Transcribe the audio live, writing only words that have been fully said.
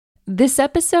This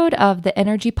episode of The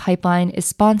Energy Pipeline is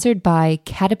sponsored by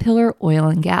Caterpillar Oil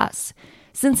and Gas.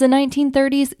 Since the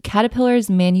 1930s, Caterpillar has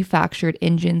manufactured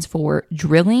engines for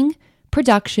drilling,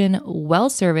 production, well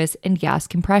service, and gas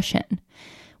compression.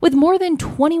 With more than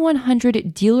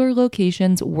 2,100 dealer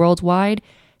locations worldwide,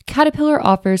 Caterpillar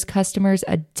offers customers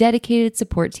a dedicated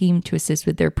support team to assist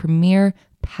with their premier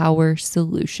power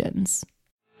solutions.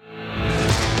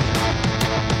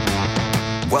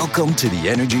 Welcome to the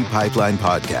Energy Pipeline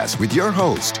Podcast with your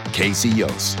host, Casey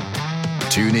Yost.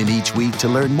 Tune in each week to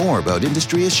learn more about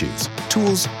industry issues,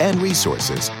 tools, and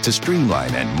resources to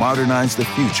streamline and modernize the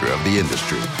future of the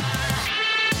industry.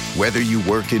 Whether you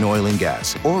work in oil and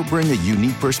gas or bring a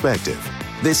unique perspective,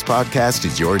 this podcast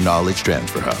is your knowledge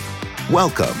transfer hub.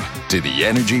 Welcome to the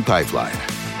Energy Pipeline.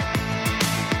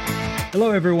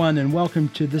 Hello, everyone, and welcome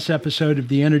to this episode of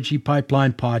the Energy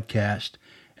Pipeline Podcast.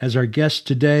 As our guest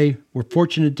today, we're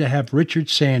fortunate to have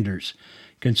Richard Sanders,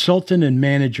 consultant and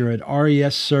manager at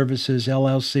RES Services,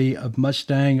 LLC of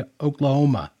Mustang,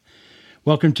 Oklahoma.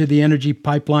 Welcome to the Energy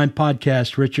Pipeline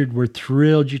Podcast, Richard. We're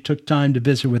thrilled you took time to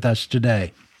visit with us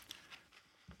today.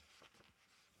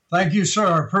 Thank you, sir.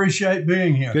 I appreciate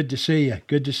being here. Good to see you.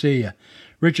 Good to see you.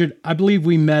 Richard, I believe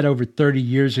we met over 30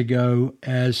 years ago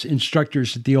as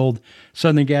instructors at the old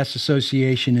Southern Gas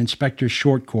Association Inspector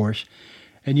Short Course.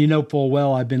 And you know full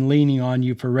well I've been leaning on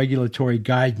you for regulatory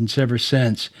guidance ever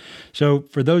since. So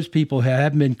for those people who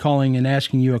haven't been calling and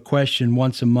asking you a question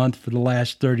once a month for the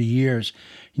last 30 years,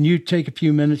 can you take a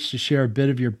few minutes to share a bit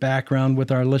of your background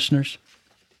with our listeners?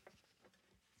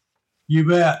 You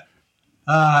bet.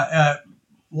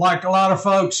 Like a lot of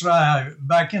folks,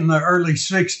 back in the early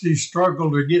 60s,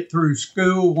 struggled to get through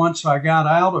school. Once I got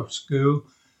out of school,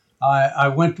 I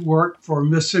went to work for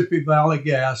Mississippi Valley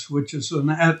Gas, which is an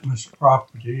Atmos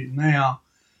property now.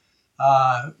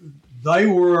 They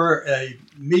were a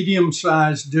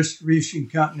medium-sized distribution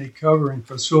company covering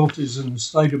facilities in the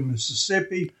state of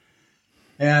Mississippi.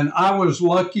 And I was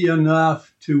lucky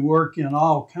enough to work in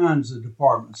all kinds of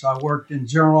departments. I worked in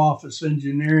general office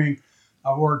engineering.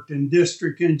 I worked in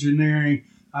district engineering.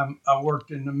 I worked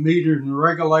in the meter and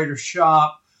regulator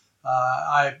shop.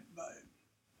 I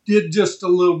did just a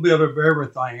little bit of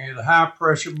everything. I had high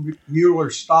pressure Mueller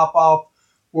stop-off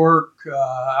work.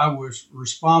 I was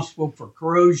responsible for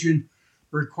corrosion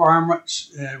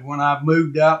requirements when I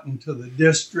moved out into the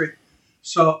district.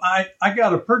 So I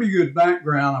got a pretty good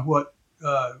background of what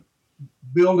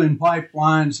building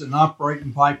pipelines and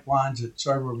operating pipelines, et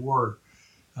cetera, were.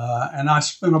 And I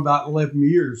spent about 11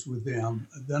 years with them.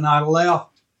 Then I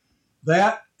left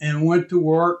that and went to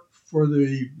work for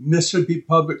the Mississippi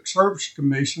Public Service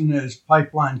Commission as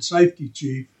pipeline safety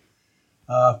chief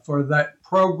for that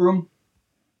program.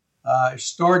 I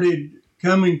started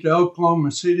coming to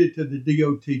Oklahoma City to the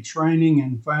DOT training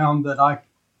and found that I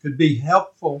could be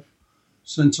helpful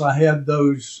since I had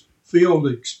those field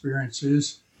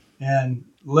experiences, and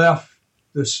left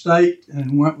the state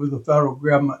and went with the federal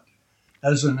government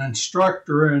as an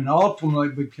instructor, and ultimately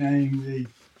became the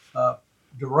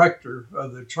director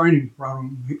of the training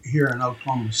program here in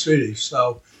Oklahoma City.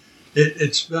 So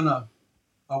it's been a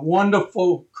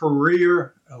wonderful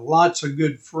career, lots of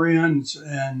good friends,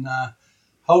 and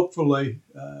hopefully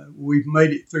we've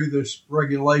made it through this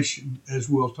regulation, as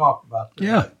we'll talk about today.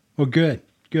 Yeah, well, good.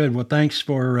 Well, thanks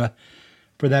for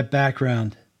that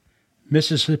background.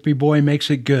 Mississippi boy makes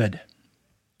it good.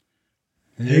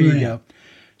 There Amen. You go.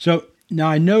 So now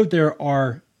I know there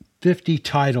are 50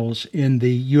 titles in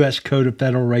the U.S. Code of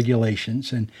Federal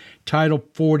Regulations, and Title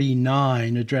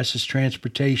 49 addresses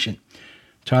transportation.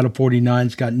 Title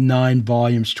 49's got 9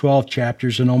 volumes, 12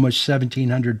 chapters, and almost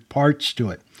 1,700 parts to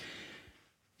it.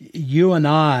 You and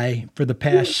I, for the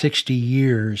past 60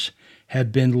 years,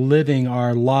 have been living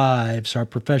our lives, our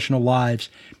professional lives,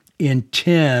 in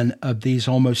 10 of these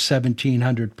almost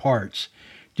 1,700 parts,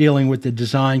 dealing with the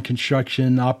design,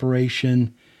 construction,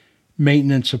 operation,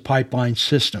 maintenance of pipeline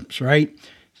systems, right?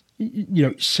 You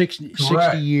know, 60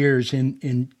 years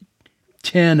in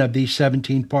 10 of these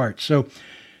 17 parts. So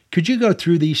could you go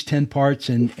through these 10 parts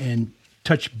and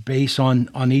touch base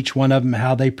on each one of them,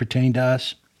 how they pertain to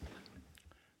us?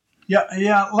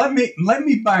 Yeah. Let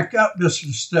me back up just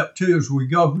a step too as we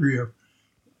go here,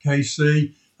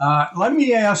 KC. Let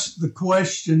me ask the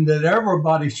question that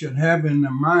everybody should have in their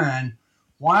mind.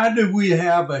 Why do we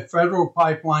have a federal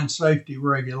pipeline safety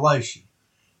regulation?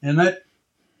 And that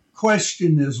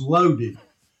question is loaded.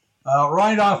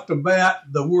 Right off the bat,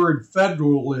 the word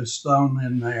federal is thrown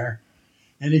in there.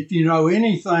 And if you know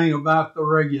anything about the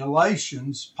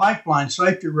regulations, pipeline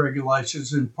safety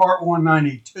regulations in Part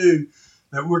 192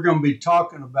 that we're going to be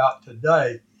talking about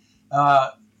today,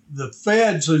 the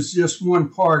feds is just one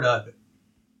part of it.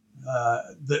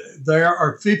 There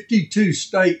are 52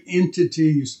 state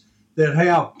entities that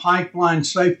have pipeline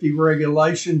safety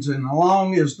regulations, and as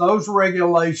long as those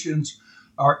regulations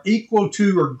are equal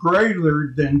to or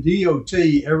greater than DOT,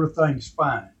 everything's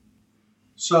fine.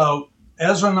 So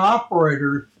as an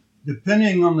operator,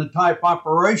 depending on the type of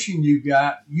operation you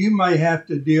got, you may have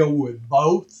to deal with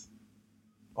both.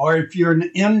 Or if you're an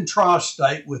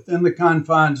intrastate within the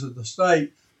confines of the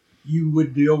state, you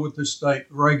would deal with the state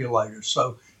regulators.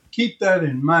 So keep that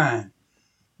in mind.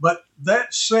 But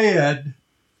that said,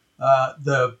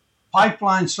 the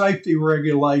pipeline safety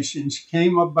regulations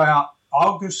came about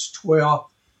August 12,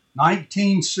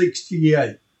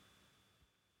 1968.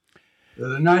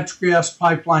 The Natural Gas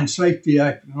Pipeline Safety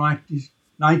Act of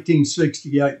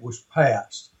 1968 was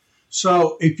passed.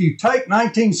 So if you take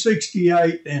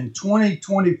 1968 and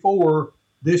 2024,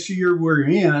 this year we're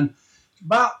in, it's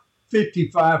about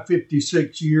 55,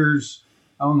 56 years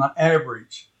on the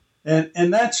average.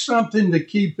 And that's something to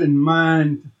keep in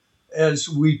mind as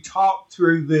we talk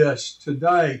through this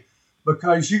today,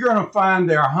 because you're going to find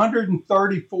there are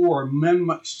 134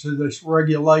 amendments to this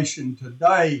regulation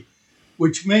today,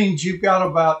 which means you've got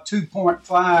about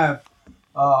 2.5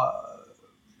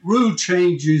 rule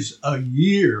changes a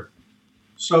year.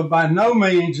 So by no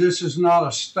means, this is not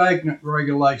a stagnant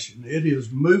regulation. It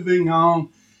is moving on,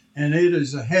 and it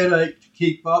is a headache to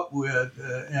keep up with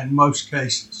in most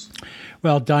cases.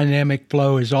 Well, dynamic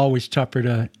flow is always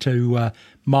tougher to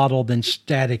model than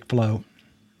static flow.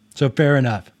 So fair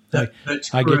enough. I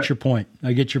get your point.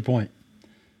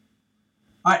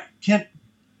 Can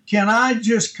I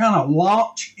just kind of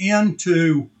launch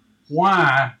into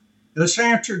why? Let's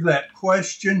answer that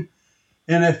question.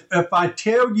 And if I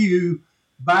tell you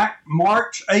back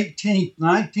March 18th,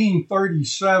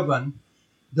 1937,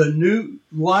 the New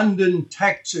London,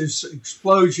 Texas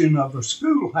explosion of a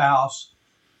schoolhouse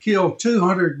killed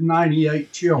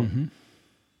 298 children. Mm-hmm.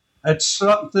 That's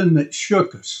something that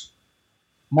shook us.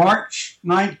 March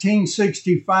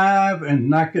 1965 in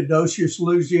Nacogdoches,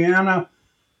 Louisiana,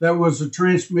 there was a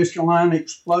transmission line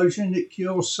explosion that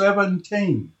killed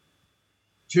 17.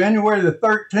 January the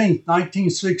 13th,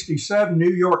 1967,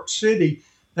 New York City,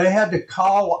 they had to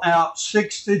call out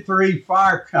 63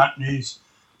 fire companies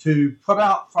to put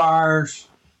out fires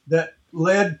that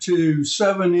led to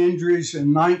 7 injuries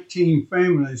and 19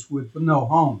 families with no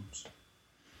homes.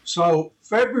 So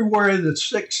February the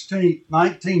 16th,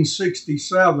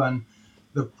 1967,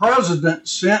 the president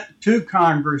sent to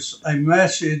Congress a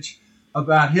message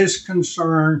about his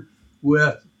concern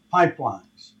with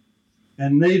pipelines.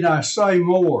 And need I say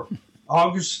more?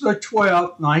 August the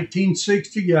 12th,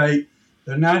 1968,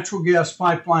 the Natural Gas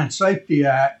Pipeline Safety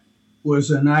Act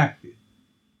was enacted.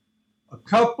 A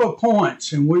couple of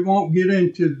points, and we won't get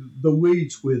into the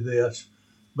weeds with this,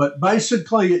 but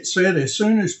basically it said as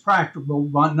soon as practicable,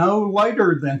 but no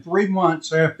later than 3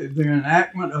 months after the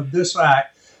enactment of this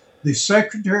act, the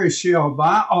Secretary shall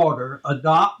by order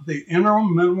adopt the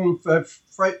interim minimum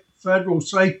federal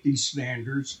safety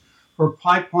standards for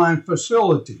pipeline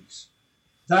facilities.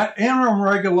 That interim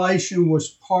regulation was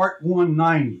Part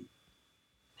 190.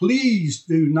 Please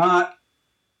do not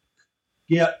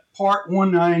get Part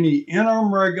 190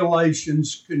 interim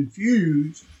regulations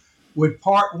confused with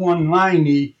Part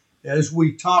 190. As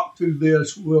we talk through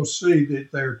this, we'll see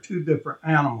that they're two different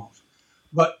animals.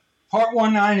 But Part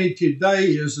 190 today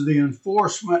is the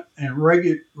enforcement and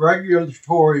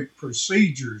regulatory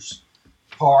procedures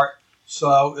part.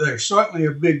 So there's certainly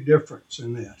a big difference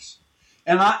in this.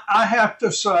 And I have to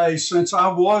say, since I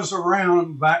was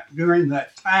around back during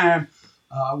that time,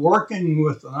 working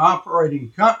with an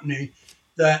operating company,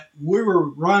 that we were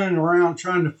running around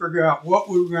trying to figure out what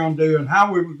we were going to do and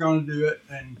how we were going to do it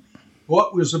and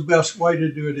what was the best way to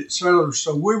do it, et cetera.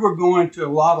 So we were going to a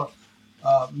lot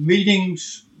of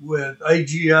meetings with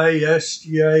AGA,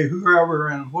 SGA, whoever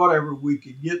and whatever we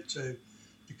could get to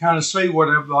kind of see what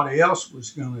everybody else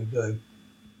was going to do.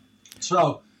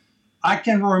 So I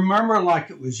can remember like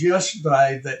it was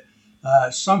yesterday that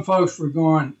some folks were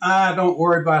going, don't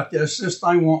worry about this. This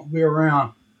thing won't be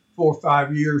around 4 or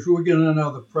 5 years. We'll get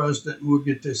another president and we'll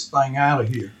get this thing out of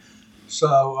here.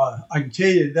 So I can tell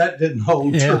you that didn't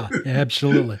hold true. Yeah,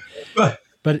 absolutely. But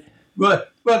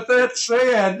that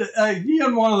said,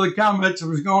 again, one of the comments that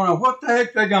was going on, what the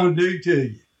heck they're going to do to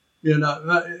you? You know,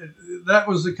 that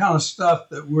was the kind of stuff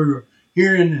that we were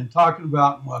hearing and talking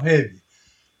about and what have you.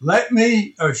 Let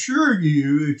me assure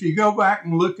you, if you go back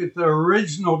and look at the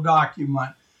original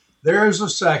document, there is a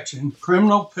section,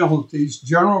 criminal penalties,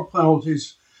 general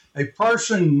penalties. A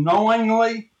person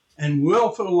knowingly and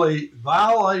willfully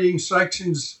violating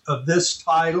sections of this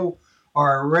title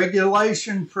or a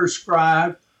regulation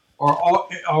prescribed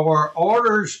or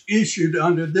orders issued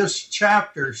under this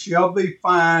chapter shall be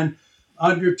fined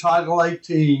under Title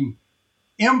 18,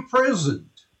 imprisoned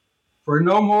for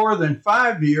no more than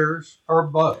 5 years or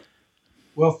both.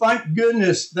 Well, thank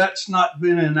goodness that's not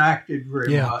been enacted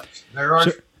very much. There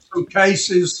are some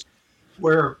cases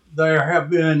where there have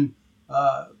been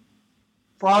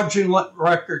fraudulent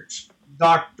records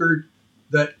doctored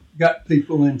that got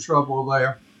people in trouble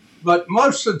there. But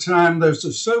most of the time, there's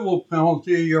a civil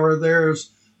penalty or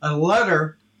there's a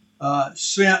letter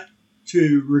sent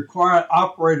to require an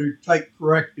operator to take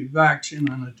corrective action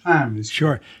and a time is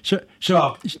sure. So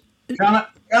kind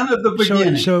of the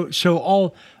beginning.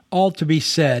 So all to be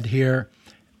said here.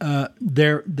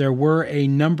 There were a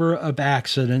number of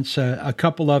accidents, a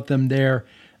couple of them there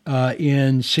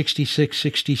in 66,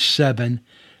 67.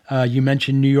 You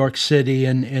mentioned New York City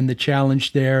and the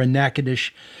challenge there, and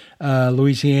Natchitoches,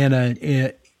 Louisiana,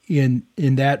 in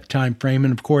that time frame.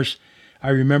 And of course, I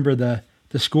remember the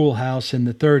schoolhouse in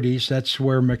the 30s. That's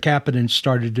where mercaptans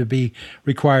started to be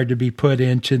required to be put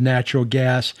into natural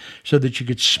gas so that you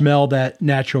could smell that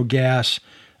natural gas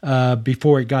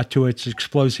before it got to its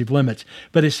explosive limits.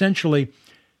 But essentially,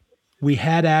 we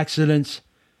had accidents.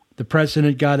 The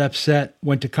president got upset,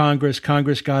 went to Congress.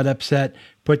 Congress got upset,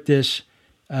 put this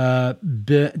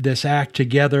act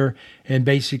together, and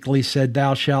basically said,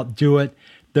 "Thou shalt do it."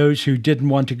 Those who didn't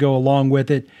want to go along with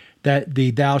it, that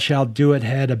the "thou shalt do it"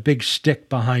 had a big stick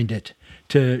behind it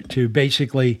to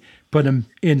basically put them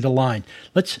into line.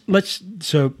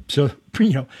 So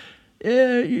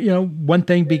one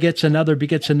thing begets another,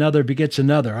 begets another, begets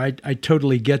another. I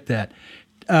totally get that.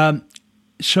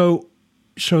 So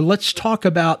let's talk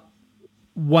about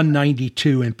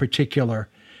 192 in particular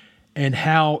and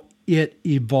how it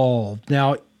evolved.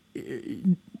 Now,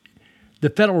 the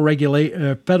federal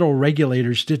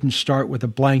regulators didn't start with a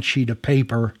blank sheet of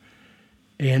paper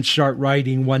and start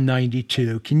writing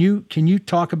 192. Can you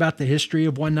talk about the history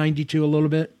of 192 a little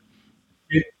bit?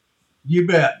 You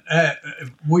bet.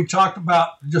 We talked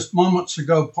about just moments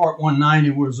ago, Part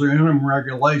 190 was the interim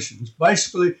regulations.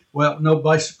 Basically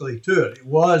to it. It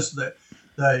was that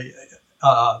the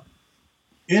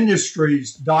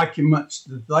industry's documents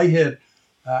that they had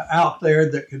out there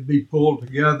that could be pulled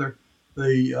together.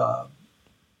 The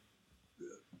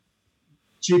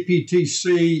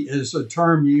GPTC is a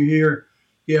term you hear,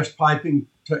 Gas Piping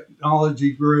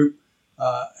Technology Group,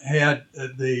 had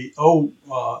the old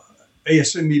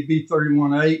ASME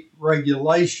B31.8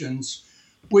 regulations,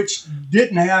 which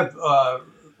didn't have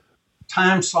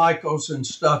time cycles and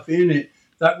stuff in it.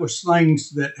 That was things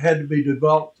that had to be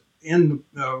developed in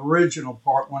the original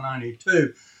Part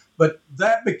 192. But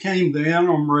that became the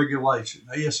interim regulation,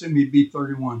 ASME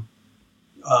B31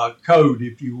 code,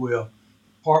 if you will,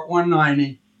 Part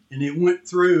 190, and it went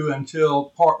through until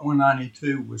Part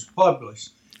 192 was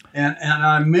published. And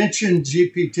I mentioned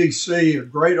GPTC, a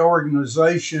great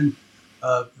organization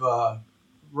of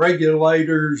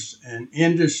regulators and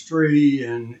industry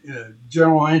and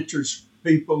general interest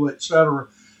people, et cetera,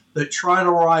 that try to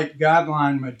write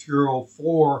guideline material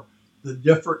for the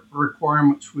different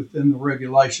requirements within the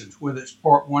regulations, whether it's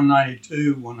Part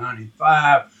 192,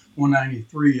 195,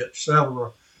 193, et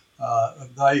cetera.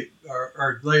 They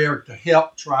are there to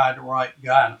help try to write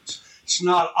guidance. It's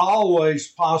not always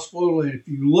possible, and if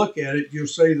you look at it, you'll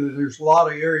see that there's a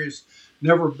lot of areas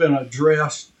never been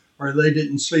addressed or they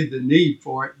didn't see the need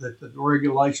for it, that the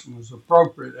regulation was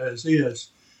appropriate as is.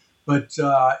 But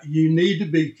you need to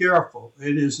be careful.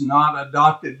 It is not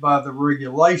adopted by the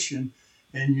regulation,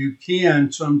 and you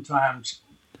can sometimes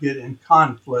get in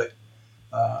conflict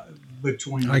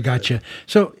between. I got you.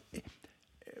 So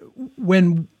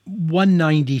when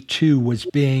 192 was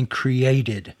being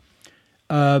created,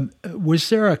 was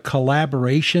there a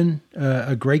collaboration,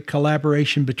 a great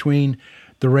collaboration between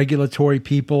the regulatory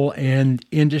people and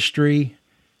industry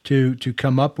to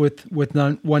come up with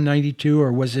 192,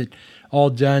 or was it all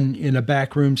done in a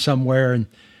back room somewhere and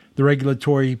the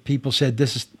regulatory people said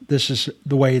this is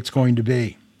the way it's going to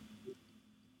be?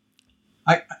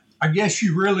 I guess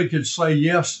you really could say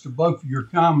yes to both of your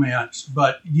comments,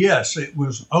 but yes, it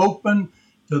was open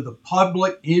to the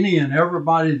public, any and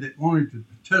everybody that wanted to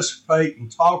participate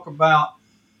and talk about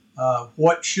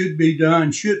what should be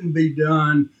done, shouldn't be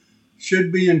done,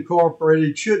 should be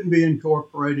incorporated, shouldn't be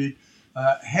incorporated,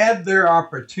 had their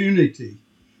opportunity.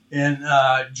 And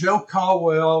Joe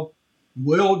Caldwell,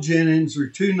 Will Jennings are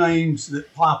two names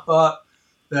that pop up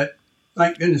that,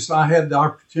 thank goodness, I had the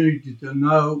opportunity to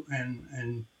know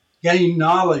and gain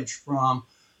knowledge from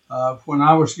when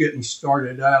I was getting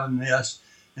started out in this.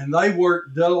 And they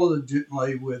worked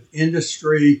diligently with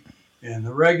industry and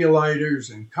the regulators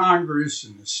and Congress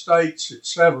and the states, et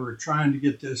cetera, are trying to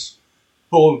get this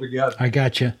pulled together. I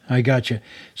got you.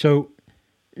 So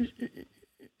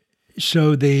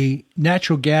the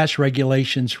natural gas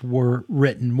regulations were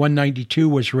written. 192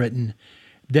 was written,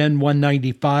 then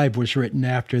 195 was written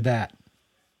after that.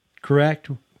 Correct?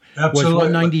 Absolutely. Was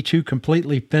 192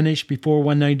 completely finished before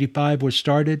 195 was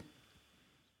started?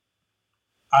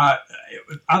 I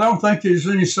don't think there's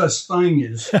any such thing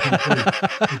as complete.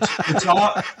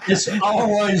 It's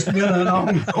always been an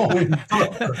ongoing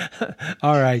program.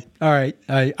 All right.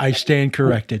 I stand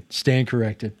corrected.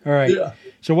 All right. Yeah.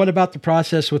 So what about the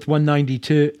process with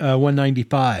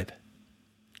 195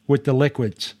 with the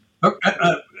liquids?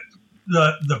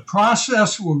 The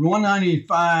process with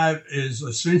 195 is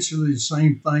essentially the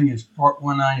same thing as Part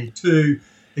 192,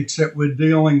 except we're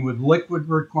dealing with liquid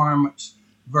requirements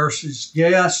versus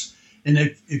gas. And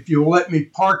if you'll let me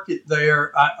park it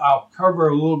there, I'll cover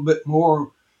a little bit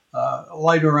more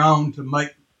later on to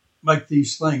make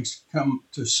these things come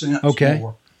to sense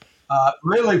more.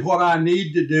 Really, what I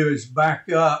need to do is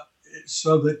back up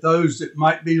so that those that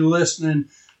might be listening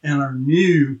and are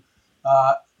new,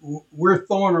 we're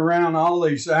throwing around all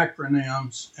these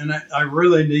acronyms, and I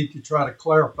really need to try to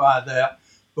clarify that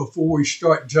before we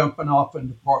start jumping off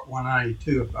into Part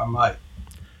 192, if I may.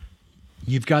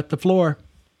 You've got the floor.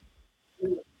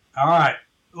 All right.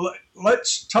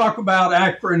 Let's talk about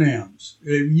acronyms.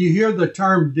 If you hear the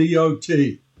term DOT,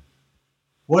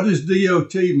 what does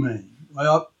DOT mean?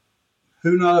 Well,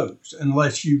 who knows,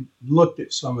 unless you looked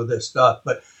at some of this stuff.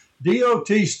 But DOT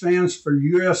stands for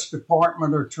U.S.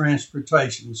 Department of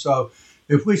Transportation. So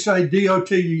if we say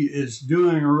DOT is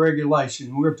doing a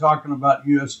regulation, we're talking about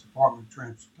U.S. Department of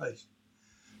Transportation.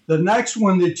 The next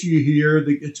one that you hear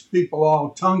that gets people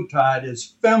all tongue-tied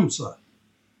is PHMSA,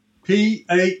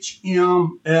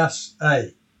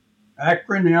 PHMSA,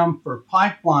 acronym for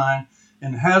Pipeline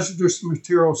and Hazardous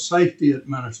Materials Safety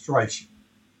Administration.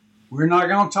 We're not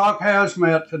going to talk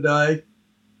hazmat today.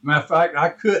 Matter of fact, I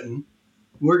couldn't.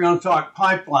 We're going to talk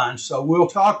pipeline. So we'll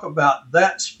talk about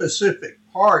that specific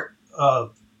part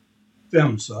of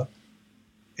PHMSA.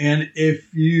 And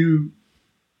if you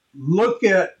look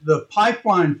at the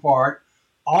pipeline part,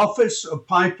 Office of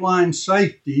Pipeline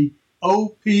Safety,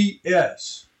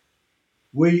 OPS.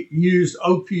 We use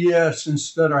OPS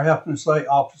instead of having to say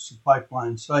Office of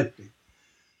Pipeline Safety.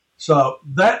 So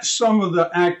that's some of the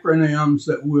acronyms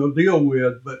that we'll deal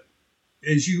with. But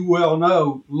as you well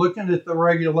know, looking at the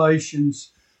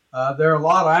regulations, there are a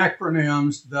lot of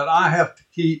acronyms that I have to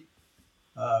keep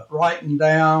writing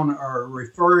down or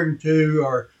referring to,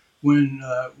 or when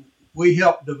we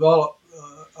help develop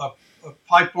a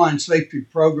pipeline safety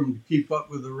program to keep up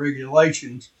with the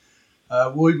regulations,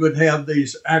 we would have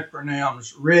these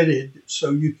acronyms ready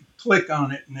so you could click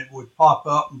on it and it would pop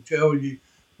up and tell you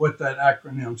what that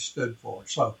acronym stood for.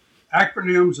 So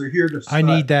acronyms are here to stay. I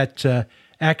need that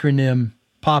acronym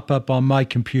pop up on my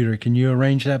computer. Can you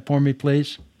arrange that for me,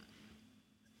 please?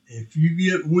 If you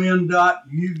get WinDOT,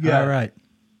 you got it. All right.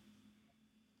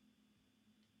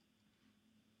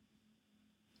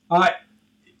 All right.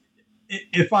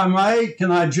 If I may,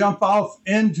 can I jump off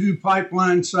into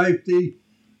pipeline safety,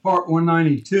 Part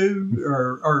 192,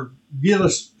 or get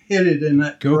us headed in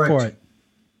that direction?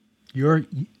 Go for it.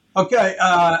 Okay.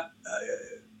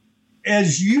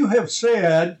 As you have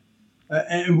said,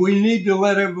 and we need to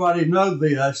let everybody know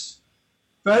this,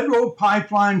 federal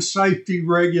pipeline safety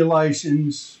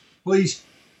regulations, please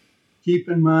keep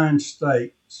in mind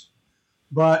states.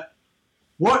 But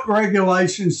what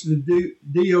regulations does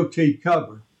DOT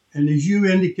cover? And as you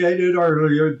indicated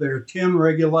earlier, there are 10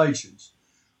 regulations.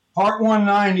 Part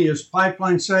 190 is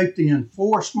pipeline safety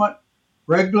enforcement,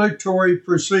 regulatory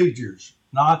procedures,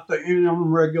 not the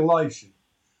interim regulation.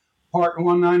 Part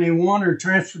 191 are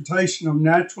transportation of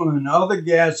natural and other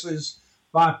gases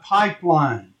by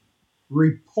pipeline,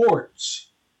 reports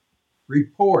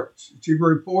that you're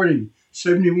reporting,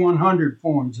 7100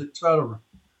 forms, etc.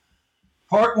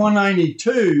 Part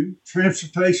 192,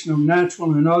 transportation of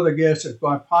natural and other gases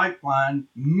by pipeline,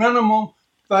 minimum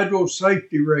federal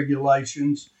safety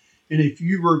regulations. And if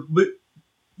you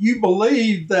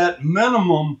believe that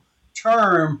minimum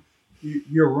term,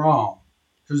 you're wrong.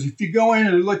 Because if you go in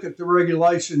and look at the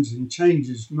regulations and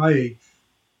changes made,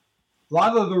 a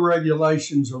lot of the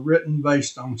regulations are written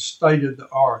based on state of the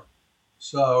art.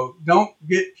 So don't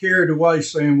get carried away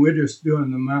saying we're just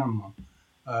doing the minimum.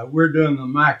 We're doing the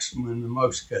maximum in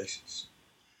most cases.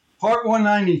 Part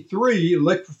 193,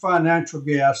 liquefied natural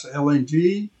gas,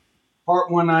 LNG. Part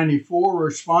 194,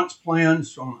 response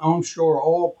plans on onshore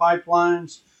oil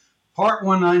pipelines. Part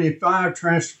 195,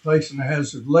 transportation of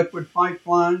hazardous liquid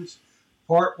pipelines.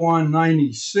 Part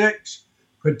 196,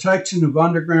 protection of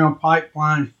underground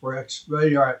pipelines for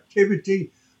excavator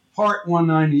activity. Part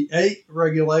 198,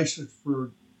 regulations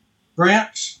for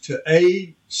grants to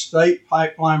aid state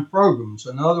pipeline programs.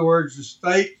 In other words, the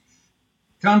state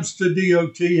comes to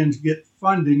DOT and gets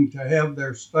funding to have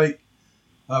their state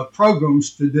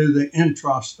programs to do the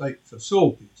intrastate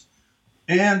facilities.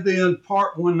 And then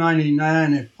Part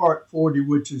 199 and Part 40,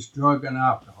 which is drug and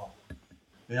alcohol.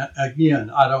 And again,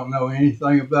 I don't know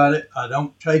anything about it. I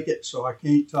don't take it, so I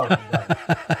can't talk about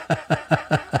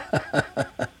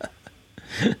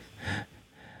it.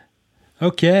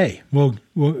 Okay, well,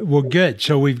 good.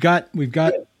 So we've got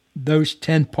those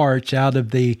 10 parts out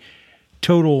of the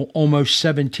total almost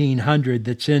 1,700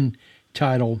 that's in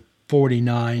Title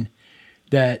 49.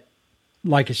 That,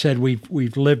 like I said,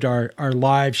 we've lived our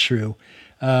lives through.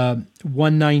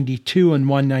 192 and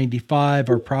 195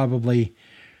 are probably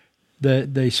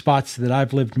the spots that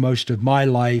I've lived most of my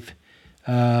life,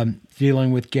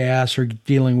 dealing with gas or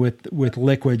dealing with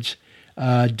liquids,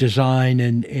 design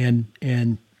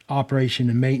and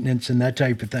operation and maintenance and that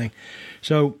type of thing.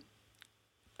 So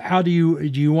how do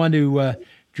you want to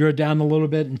drill down a little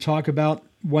bit and talk about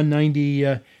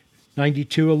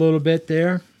 192 a little bit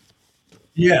there?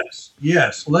 Yes,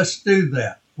 let's do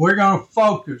that. We're going to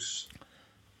focus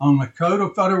on the Code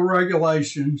of Federal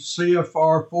Regulations,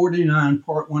 CFR 49,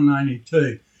 Part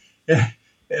 192. A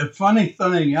funny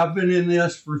thing, I've been in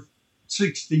this for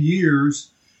 60 years,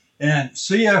 and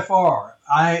CFR,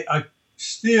 I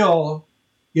still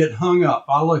get hung up.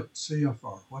 I look at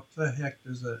CFR. What the heck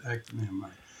does that acronym mean?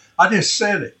 I just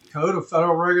said it. Code of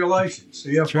Federal Regulations,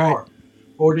 CFR right.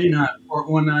 49, Part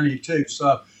 192.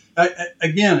 So,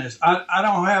 again, I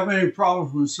don't have any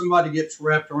problems when somebody gets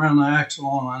wrapped around the axle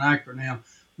on an acronym.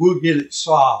 We'll get it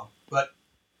solved, but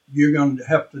you're going to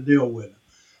have to deal with it.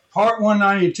 Part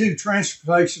 192,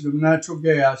 transportation of natural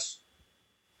gas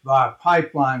by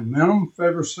pipeline, minimum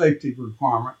federal safety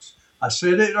requirements. I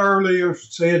said it earlier,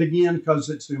 say it again because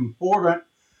it's important.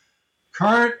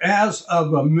 Current as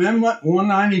of Amendment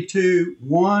 192,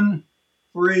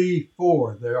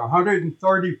 134. There are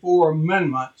 134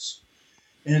 amendments.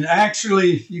 And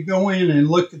actually, if you go in and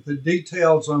look at the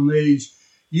details on these,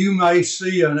 you may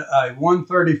see a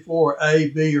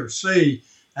 134A, B, or C.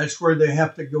 That's where they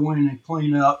have to go in and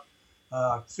clean up,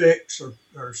 fix,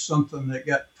 or something that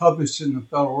got published in the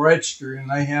Federal Register, and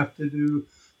they have to do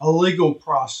a legal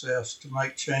process to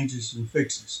make changes and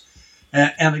fixes.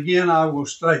 And again, I will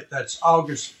state that's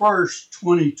August 1st,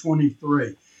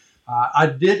 2023. I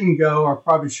didn't go, I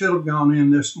probably should have gone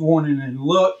in this morning and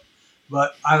looked,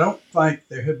 but I don't think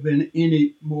there have been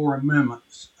any more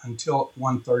amendments until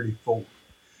 134.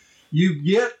 You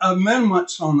get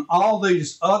amendments on all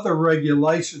these other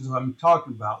regulations I'm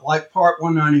talking about, like Part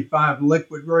 195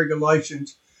 liquid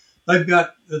regulations. They've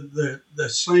got the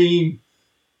same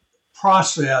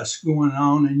process going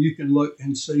on, and you can look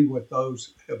and see what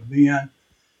those have been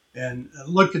and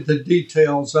look at the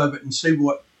details of it and see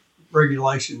what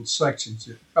regulation sections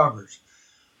it covers.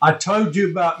 I told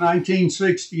you about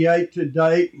 1968 to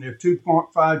date, and there are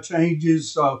 2.5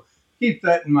 changes, so keep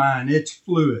that in mind. It's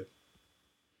fluid.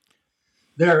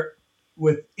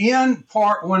 Within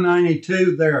Part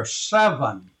 192, there are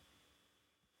 7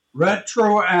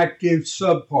 retroactive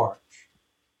subparts.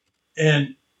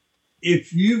 And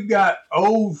if you've got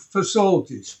old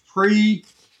facilities,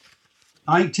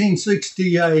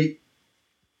 pre-1968,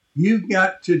 you've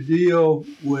got to deal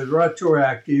with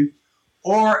retroactive.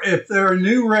 Or if there are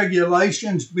new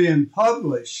regulations being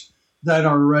published that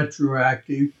are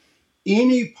retroactive,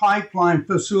 any pipeline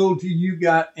facility you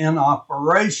got in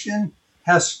operation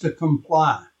has to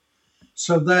comply.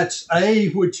 So that's A,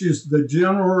 which is the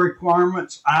general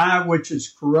requirements, I, which is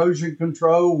corrosion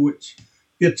control, which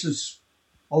gets us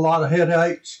a lot of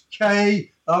headaches,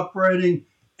 K, operating,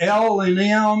 L and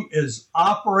M is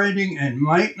operating and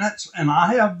maintenance, and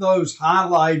I have those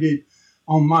highlighted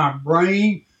on my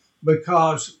brain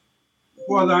because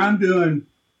whether I'm doing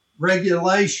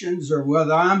regulations or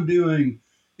whether I'm doing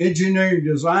engineering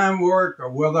design work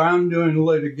or whether I'm doing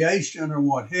litigation or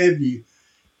what have you,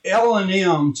 L and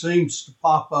M seems to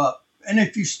pop up. And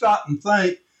if you stop and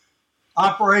think,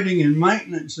 operating and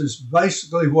maintenance is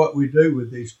basically what we do with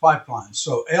these pipelines.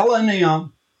 So L and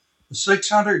M, the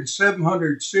 600 and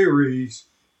 700 series,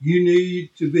 you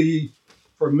need to be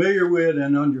familiar with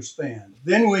and understand.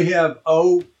 Then we have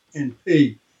O and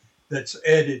P that's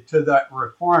added to that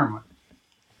requirement.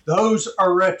 Those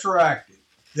are retroactive.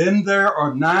 Then there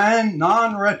are 9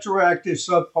 non-retroactive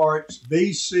subparts,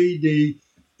 B, C, D,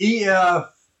 E,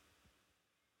 F,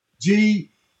 G,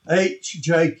 H,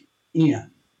 J,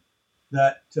 N,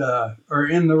 that are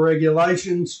in the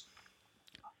regulations.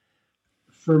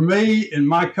 for me, in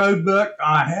my code book,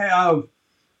 I have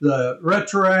the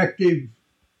retroactive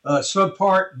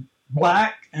subpart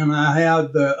black, and I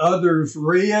have the others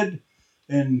red.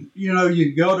 And,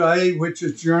 you go to A, which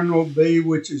is general, B,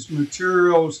 which is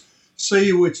materials,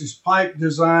 C, which is pipe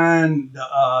design,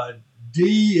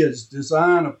 D is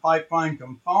design of pipeline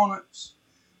components,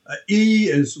 E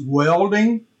is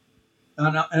welding.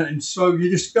 And so you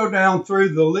just go down through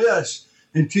the list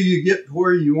until you get to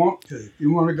where you want to. If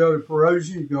you want to go to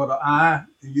corrosion, you go to I,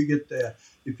 and you get that.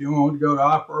 If you want to go to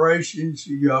operations,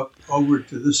 you go over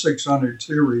to the 600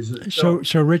 series. So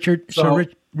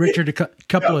Richard, a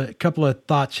couple of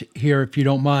thoughts here, if you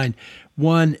don't mind.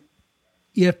 One,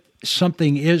 if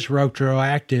something is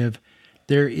retroactive,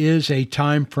 there is a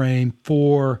time frame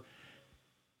for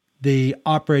the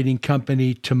operating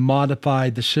company to modify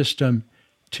the system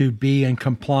to be in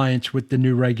compliance with the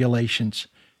new regulations,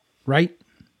 right?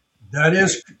 That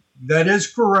is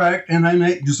correct. And an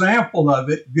example of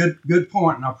it, good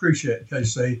point, and I appreciate it,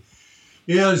 KC,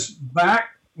 is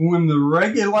back when the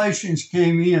regulations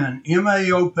came in,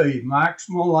 MAOP,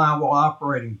 maximum allowable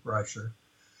operating pressure,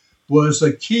 was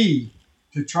a key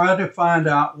to try to find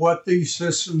out what these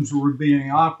systems were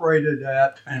being operated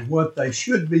at and what they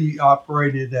should be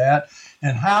operated at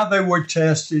and how they were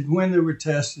tested, when they were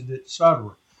tested,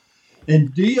 etc.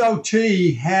 And DOT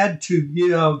had to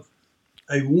give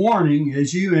a warning,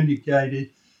 as you indicated,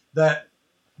 that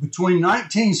between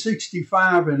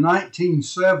 1965 and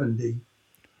 1970,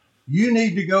 you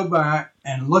need to go back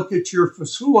and look at your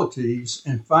facilities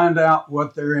and find out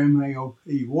what their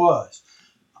MAOP was.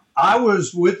 I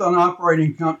was with an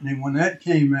operating company when that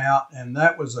came out, and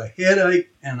that was a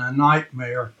headache and a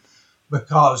nightmare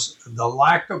because the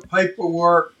lack of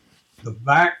paperwork, the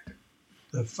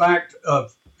fact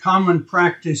of common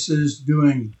practices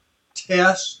doing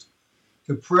tests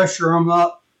to pressure them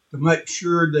up to make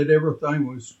sure that everything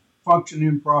was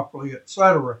functioning properly,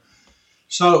 etc.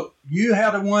 So you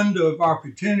had a window of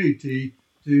opportunity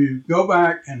to go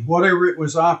back and whatever it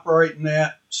was operating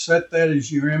at, set that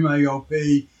as your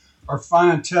MAOP, or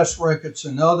find test records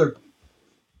and other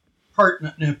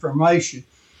pertinent information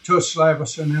to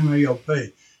establish an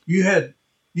MAOP. You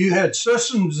had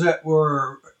systems that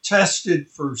were tested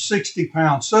for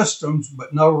 60-pound systems,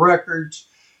 but no records,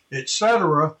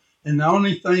 etc. And the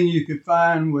only thing you could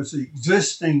find was the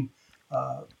existing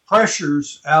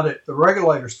pressures out at the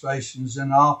regulator stations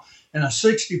and all. And a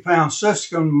 60-pound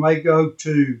system may go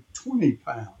to 20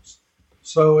 pounds.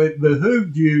 So it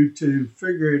behooved you to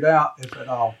figure it out if at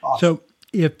all possible.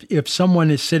 So if someone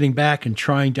is sitting back and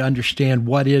trying to understand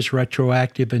what is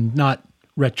retroactive and not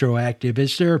retroactive,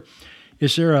 is there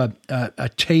a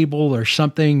table or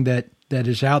something that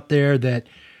is out there that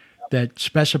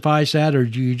specifies that, or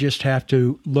do you just have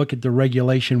to look at the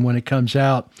regulation when it comes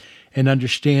out and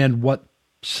understand what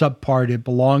subpart it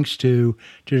belongs to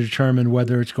determine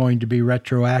whether it's going to be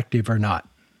retroactive or not?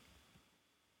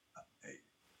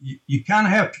 You kind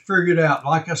of have to figure it out.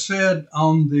 Like I said,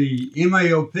 on the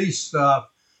MAOP stuff,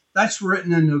 that's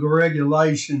written into the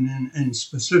regulation and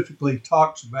specifically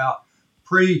talks about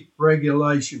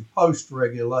pre-regulation,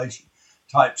 post-regulation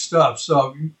type stuff.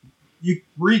 So you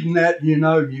reading that,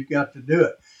 you've got to do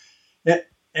it.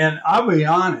 And I'll be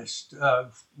honest,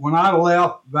 when I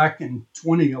left back in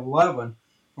 2011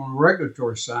 on the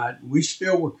regulatory side, we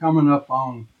still were coming up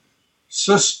on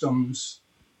systems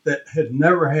that had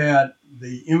never had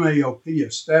the MAOP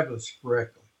established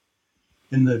correctly.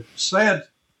 And the sad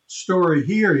story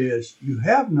here is you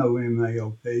have no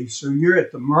MAOP, so you're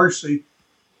at the mercy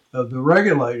of the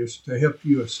regulators to help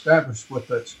you establish what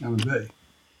that's going to be.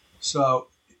 So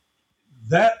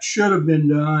that should have been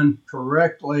done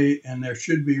correctly, and there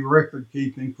should be record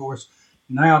keeping. Of course,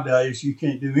 nowadays you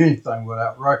can't do anything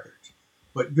without records,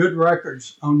 but good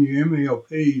records on your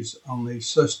MAOPs on these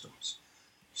systems.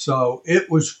 So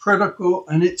it was critical,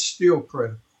 and it's still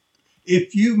critical.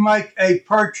 If you make a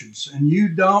purchase and you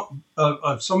don't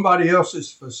of somebody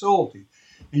else's facility,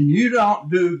 and you don't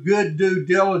do good due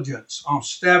diligence on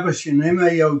establishing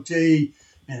MAOT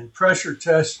and pressure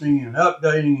testing and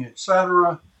updating,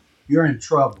 etc., you're in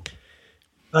trouble.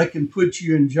 They can put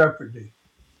you in jeopardy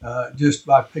just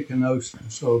by picking those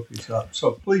facilities up.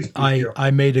 So please be careful.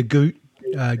 I made a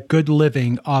good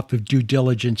living off of due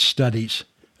diligence studies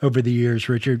over the years,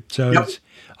 Richard. So It's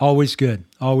always good.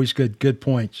 Always good. Good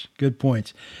points. Good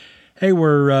points. Hey,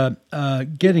 we're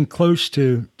getting close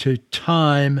to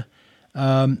time.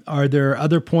 Are there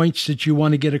other points that you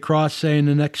want to get across, say, in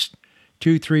the next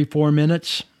 2, 3, 4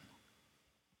 minutes?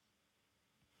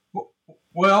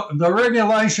 Well, the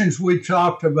regulations we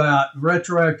talked about,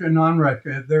 retroactive and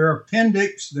non-retroactive, there are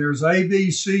appendix, there's A,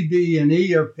 B, C, D, and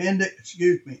E, F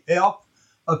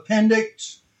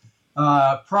appendix,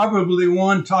 probably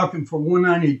one talking for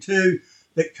 192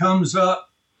 that comes up.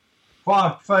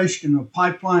 Qualification of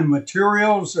pipeline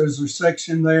materials, there's a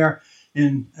section there.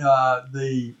 In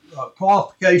the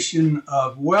qualification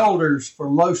of welders for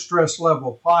low stress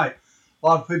level pipe. A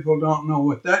lot of people don't know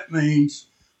what that means,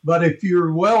 but if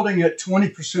you're welding at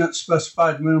 20%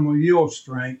 specified minimal yield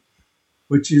strength,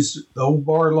 which is the old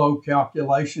Barlow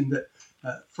calculation that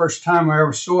first time I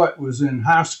ever saw it was in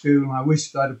high school, and I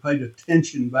wished I'd have paid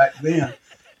attention back then,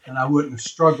 and I wouldn't have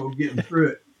struggled getting through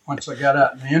it once I got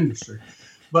out in the industry.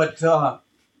 But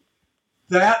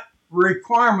that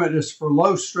requirement is for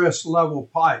low stress level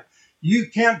pipe. You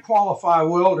can't qualify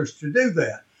welders to do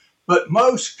that. But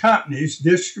most companies,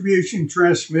 distribution,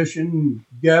 transmission,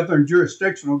 gathering,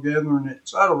 jurisdictional gathering,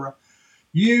 etc.,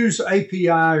 use API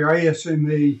or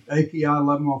ASME, API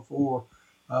 1104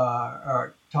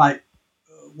 type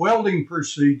welding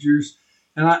procedures.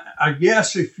 And I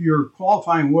guess if you're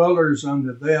qualifying welders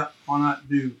under that, why not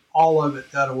do all of it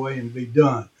that way and be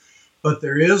done? But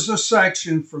there is a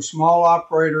section for small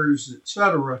operators,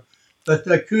 etc., that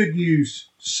they could use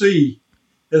C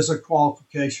as a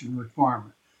qualification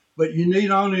requirement. But you need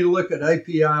only look at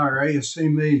API or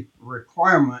ASME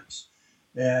requirements,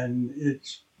 and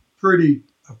it's pretty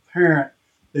apparent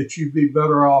that you'd be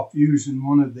better off using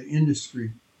one of the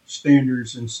industry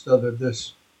standards instead of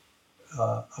this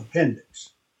appendix.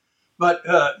 But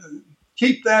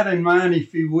keep that in mind,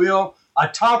 if you will. I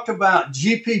talked about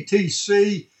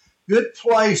GPTC. Good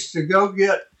place to go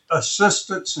get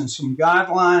assistance and some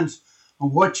guidelines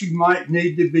on what you might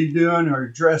need to be doing or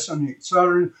addressing,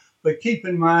 etc. But keep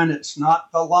in mind, it's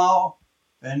not the law,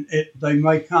 and they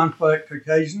may conflict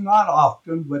occasionally, not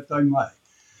often, but they may.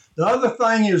 The other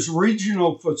thing is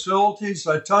regional facilities.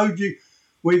 I told you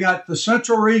we got the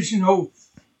Central Regional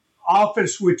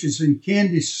Office, which is in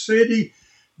Kansas City.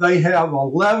 They have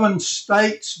 11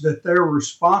 states that they're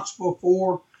responsible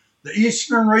for. The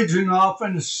Eastern Region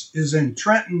Office is in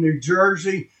Trenton, New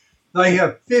Jersey. They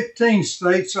have 15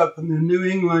 states up in the New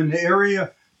England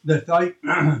area that they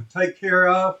take care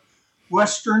of.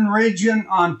 Western Region,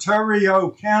 Ontario,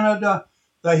 Canada,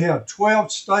 they have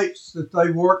 12 states that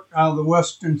they work out of the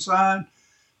western side.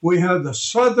 We have the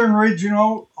Southern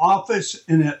Regional Office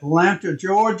in Atlanta,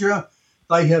 Georgia.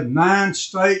 They have 9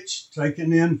 states,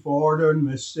 taking in Florida and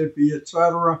Mississippi,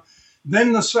 etc.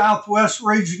 Then the Southwest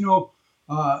Regional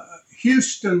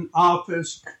Houston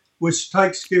office, which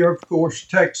takes care, of course,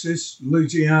 Texas,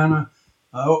 Louisiana,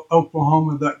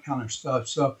 Oklahoma, that kind of stuff.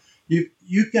 So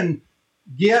you can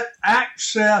get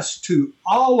access to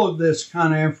all of this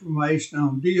kind of information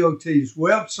on DOT's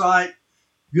website.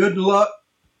 Good luck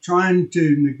trying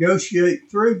to negotiate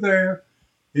through there.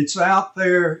 It's out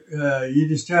there. You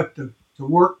just have to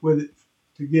work with it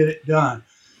to get it done.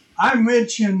 I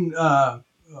mentioned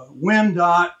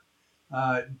WinDOT.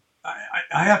 I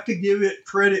have to give it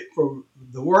credit for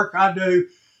the work I do.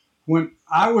 When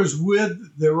I was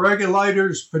with the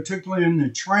regulators, particularly in the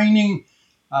training,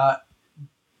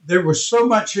 there was so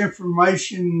much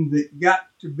information that got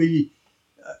to be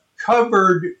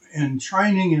covered in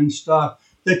training and stuff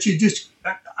that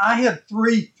I had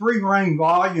three ring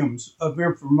volumes of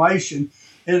information,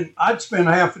 and I'd spend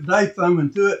half a day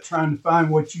thumbing through it trying to find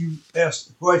what you asked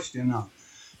the question on.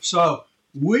 So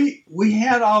we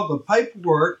had all the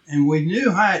paperwork, and we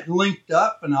knew how it linked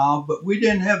up and all, but we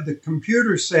didn't have the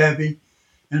computer savvy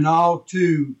and all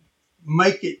to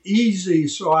make it easy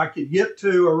so I could get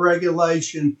to a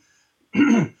regulation.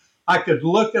 I could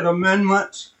look at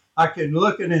amendments. I could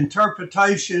look at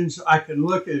interpretations. I could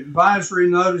look at advisory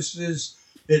notices,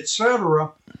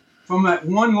 etc., from that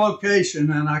one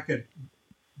location, and I could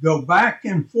go back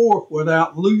and forth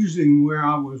without losing where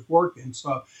I was working.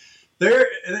 So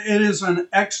it is an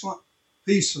excellent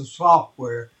piece of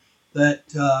software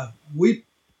that we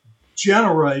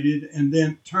generated and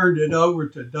then turned it over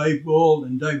to Dave Bull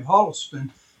and Dave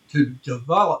Holston to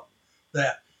develop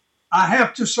that. I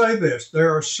have to say this,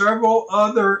 there are several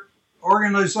other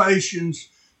organizations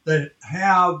that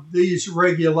have these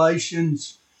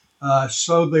regulations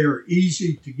so they're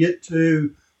easy to get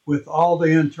to with all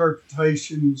the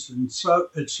interpretations and so,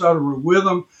 et cetera, with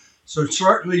them. So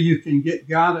certainly you can get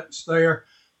guidance there.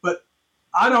 But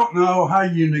I don't know how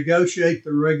you negotiate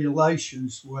the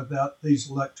regulations without these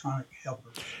electronic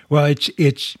helpers. Well,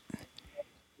 it's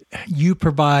you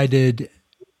provided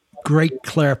great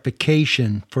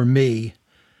clarification for me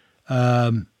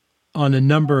on a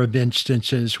number of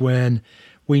instances when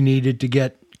we needed to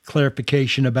get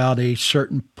clarification about a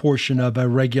certain portion of a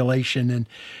regulation, and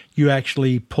you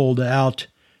actually pulled out,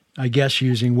 I guess,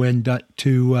 using WinDOT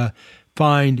to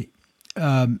find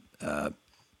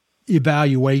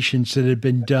evaluations that had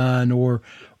been done or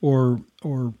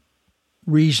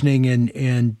reasoning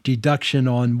and deduction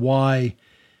on why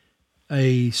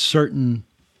a certain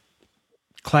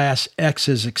class X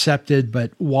is accepted,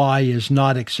 but Y is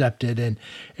not accepted,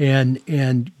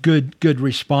 and good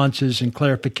responses and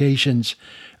clarifications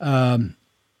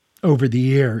over the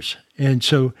years. And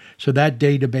so that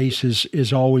database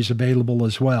is always available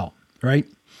as well, right?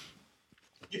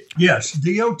 Yes,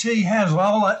 DOT has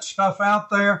all that stuff out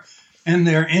there, and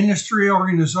their industry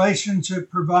organizations that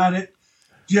provide it.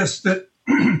 Just that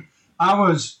I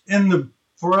was in the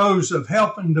throes of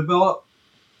helping develop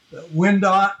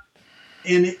WinDOT,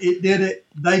 and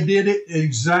they did it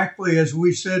exactly as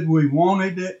we said we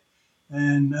wanted it,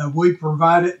 and we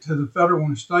provide it to the federal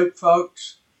and state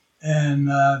folks, and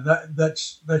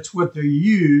that's what they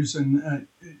use, and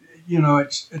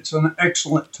it's an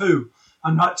excellent tool.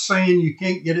 I'm not saying you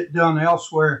can't get it done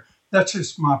elsewhere. That's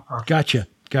just my preference.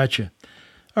 Gotcha.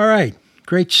 All right,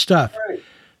 great stuff.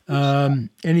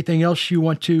 Anything else you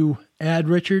want to add,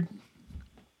 Richard?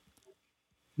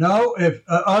 No,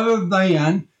 other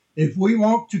than if we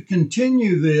want to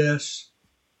continue this,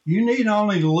 you need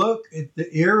only look at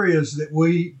the areas that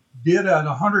we did at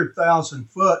 100,000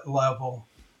 foot level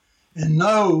and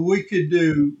know we could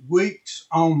do weeks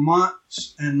on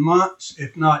months and months,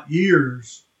 if not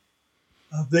years,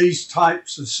 of these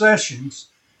types of sessions.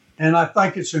 And I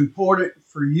think it's important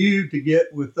for you to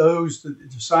get with those that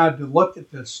decide to look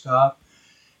at this stuff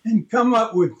and come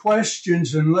up with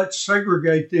questions, and let's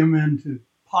segregate them into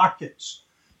pockets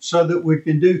so that we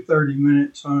can do 30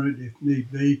 minutes on it if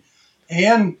need be.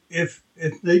 And if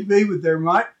need be, there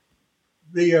might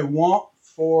be a want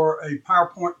for a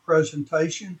PowerPoint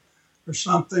presentation or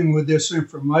something with this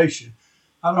information.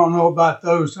 I don't know about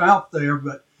those out there,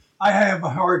 but I have a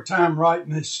hard time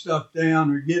writing this stuff down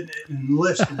or getting it and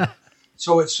listening.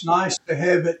 So it's nice to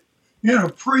have it,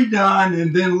 pre-done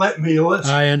and then let me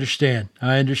listen. I understand.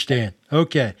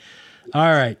 Okay.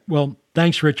 All right. Well,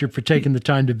 thanks, Richard, for taking the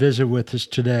time to visit with us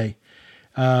today.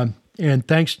 And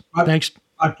thanks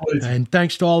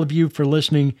to all of you for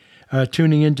listening,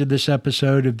 tuning into this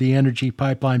episode of the Energy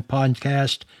Pipeline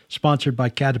Podcast, sponsored by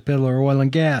Caterpillar Oil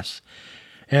and Gas.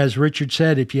 As Richard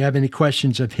said, if you have any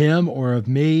questions of him or of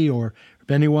me or of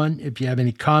anyone, if you have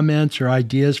any comments or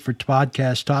ideas for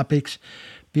podcast topics,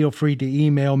 feel free to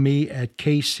email me at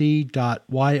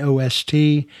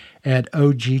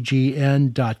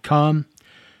kc.yost@oggn.com.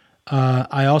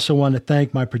 I also want to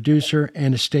thank my producer,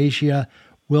 Anastasia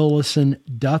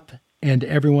Willison-Duff, and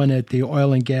everyone at the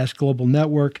Oil and Gas Global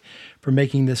Network for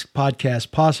making this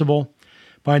podcast possible.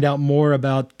 Find out more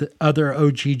about the other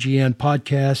OGGN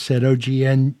podcasts at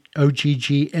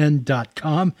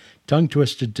oggn.com. Tongue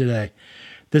twisted today.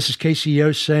 This is Casey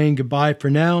Yost saying goodbye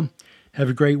for now. Have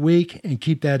a great week and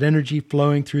keep that energy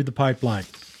flowing through the pipeline.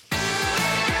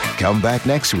 Come back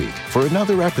next week for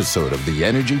another episode of The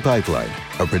Energy Pipeline,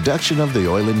 a production of the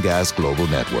Oil and Gas Global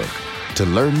Network. To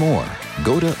learn more,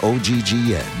 go to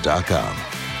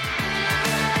oggn.com.